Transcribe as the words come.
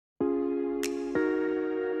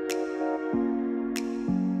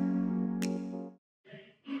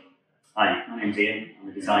Hi, my name's Ian. I'm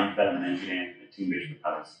a Design Development Engineer at Teignbridge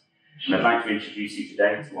Propellers. And I'd like to introduce you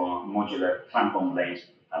today to our modular clamp-on blade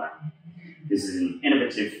propeller. This is an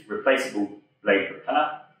innovative, replaceable blade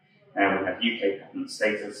propeller. We have UK patent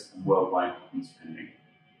status and worldwide patents pending.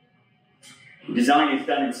 The design is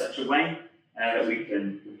done in such a way that we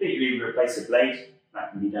can completely replace a blade.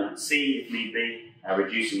 That can be done at sea if need be,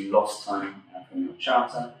 reducing lost time from your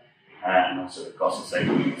charter and also the cost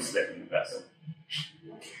associated with slipping the vessel.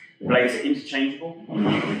 The blades are interchangeable. You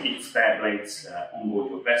can keep spare blades on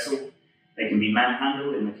board your vessel. They can be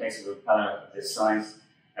man-handled in the case of a propeller of this size,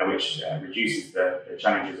 which reduces the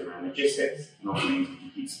challenges around logistics and also means you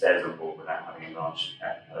can keep spares on board without having a large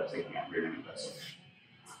propeller taking up room in the vessel.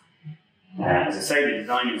 As I say, the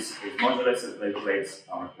design is modular, so that those blades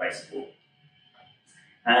are replaceable.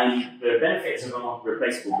 The benefits of our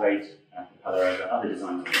replaceable blade propeller over other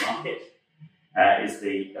designs on the market is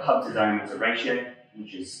the hub to diameter ratio,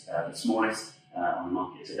 which is the smallest on the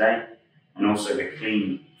market today, and also the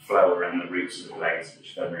clean flow around the roots of the blades,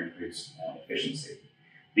 which further improves efficiency.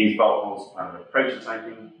 These bolt holes are part of the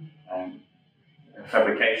prototyping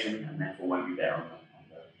fabrication and therefore won't be there on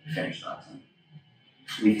the finished item.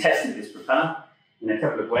 We've tested this propeller in a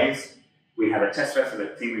couple of ways. We have a test vessel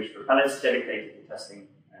at Teignbridge Propellers dedicated to testing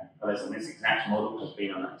propellers, and this exact model has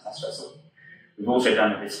been on that test vessel. We've also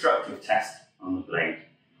done a destructive test on the blade.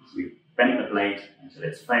 So we've bent the blade until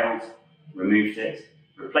it's failed, removed it,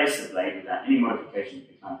 replaced the blade without any modification to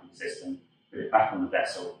the clamping system, put it back on the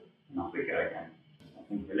vessel, and off we go again.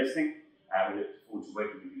 Thank you for listening. We look forward to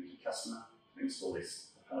working with you as a customer to install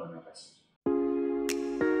this propeller on your vessel.